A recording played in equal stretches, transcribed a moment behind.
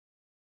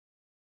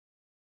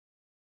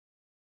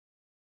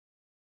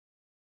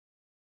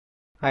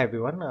Hi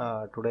everyone,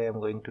 today I'm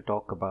going to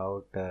talk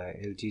about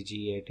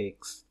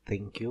lgg8x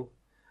Thinq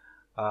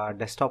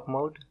desktop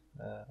mode.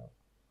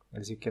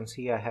 As you can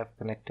see, I have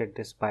connected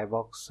this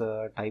Pibox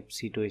Type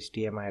C to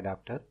HDMI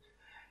adapter,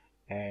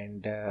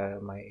 and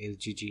my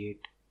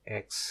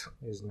lgg8x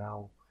is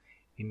now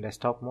in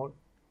desktop mode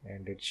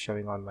and it's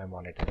showing on my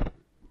monitor.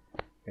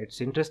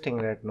 It's interesting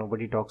that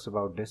nobody talks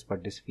about this,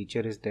 but this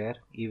feature is there.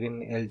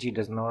 Even LG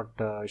does not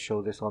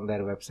show this on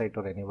their website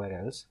or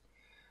anywhere else.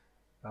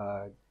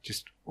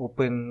 Just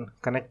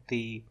connect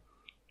the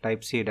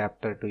Type C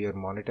adapter to your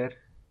monitor,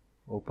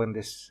 open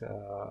this,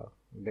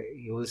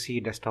 you will see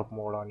desktop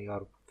mode on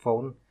your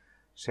phone,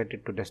 set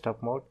it to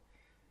desktop mode,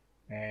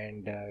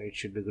 and it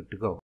should be good to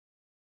go.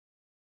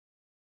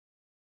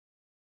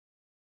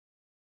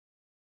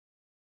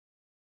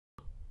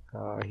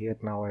 Here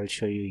now I'll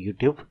show you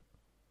YouTube.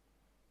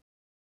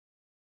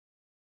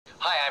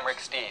 Hi, I'm Rick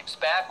Steves,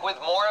 back with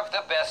more of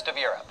the best of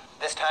Europe.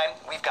 This time,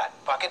 we've got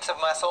buckets of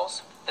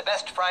mussels, the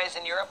best fries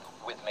in Europe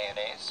with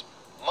mayonnaise,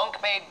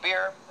 monk-made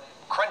beer,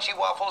 crunchy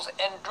waffles,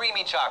 and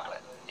dreamy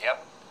chocolate.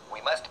 Yep,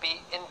 we must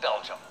be in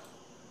Belgium.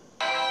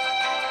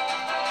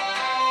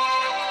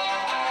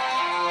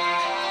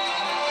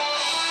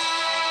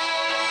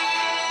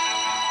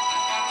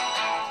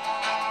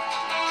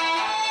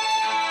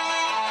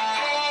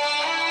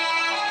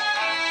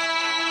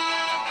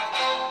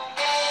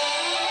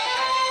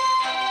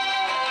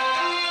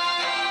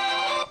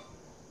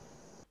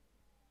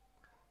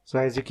 So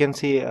as you can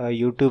see,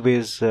 YouTube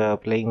is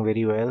playing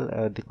very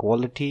well. The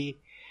quality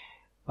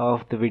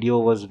of the video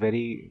was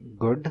very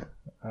good,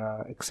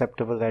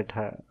 acceptable at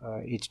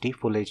HD,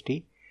 full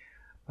HD.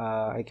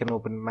 I can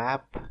open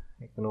map,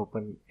 I can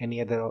open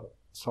any other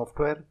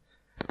software,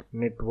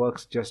 and it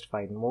works just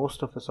fine.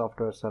 Most of the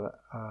softwares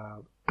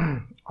are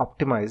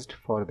optimized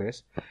for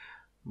this,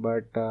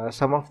 but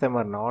some of them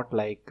are not,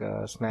 like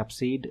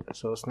Snapseed.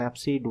 So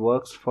Snapseed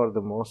works for the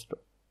most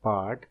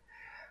part,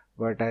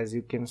 but as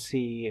you can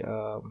see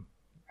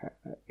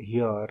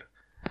here,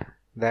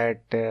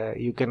 that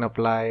you can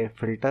apply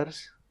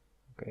filters,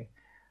 okay,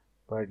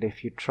 but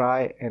if you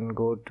try and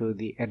go to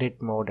the edit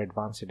mode,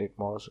 advanced edit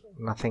mode,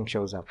 nothing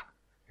shows up.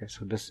 Okay,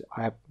 so this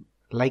app,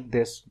 like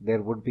this,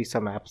 there would be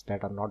some apps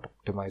that are not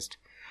optimized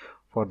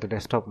for the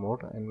desktop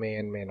mode and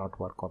may not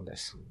work on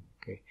this.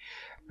 Okay,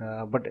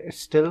 but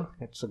it's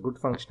a good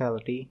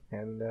functionality,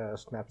 and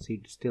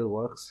Snapseed still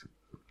works.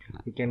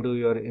 You can do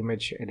your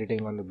image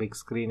editing on the big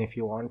screen if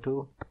you want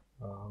to.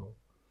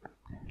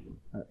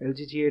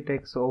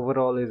 lgg8x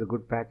overall is a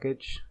good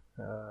package.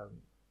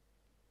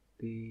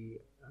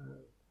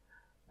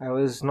 I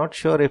was not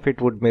sure if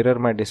it would mirror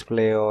my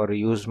display or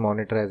use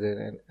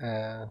monitor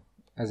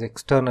as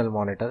external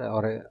monitor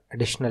or a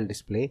additional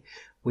display,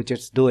 which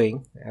it's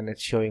doing, and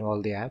it's showing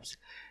all the apps.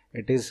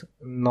 It is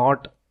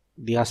not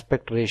the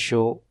aspect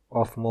ratio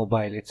of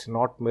mobile. It's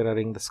not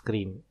mirroring the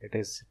screen. It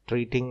is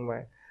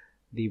treating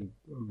the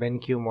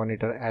BenQ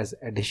monitor as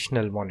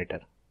additional monitor,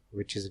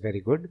 which is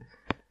very good.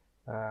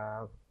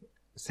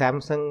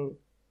 Samsung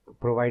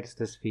provides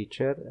this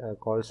feature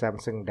called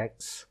Samsung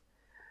Dex,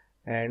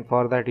 and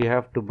for that you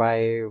have to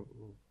buy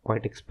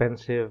quite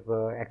expensive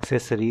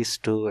accessories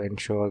to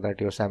ensure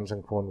that your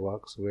Samsung phone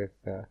works with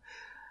the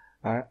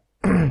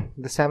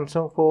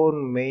Samsung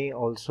phone may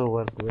also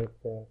work with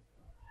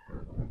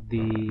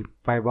the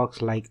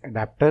Pibox like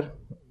adapter,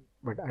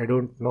 but I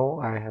don't know,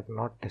 I have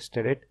not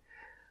tested it.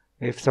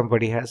 If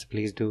somebody has,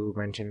 please do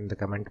mention in the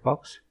comment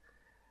box.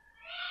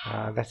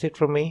 That's it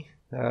from me.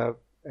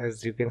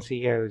 As you can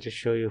see, I will just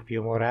show you a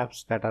few more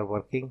apps that are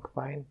working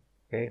fine,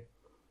 okay,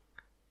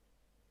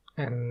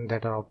 and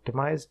that are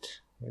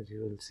optimized, as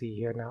you will see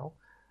here now.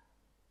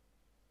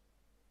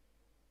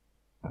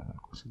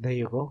 So there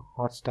you go.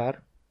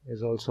 Hotstar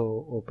is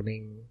also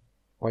opening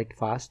quite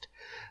fast.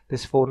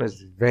 This phone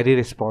is very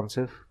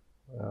responsive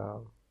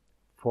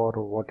for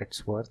what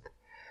it's worth,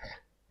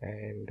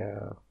 and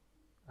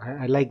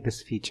I like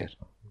this feature,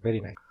 very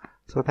nice.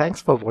 So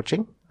thanks for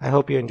watching. I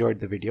hope you enjoyed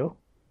the video.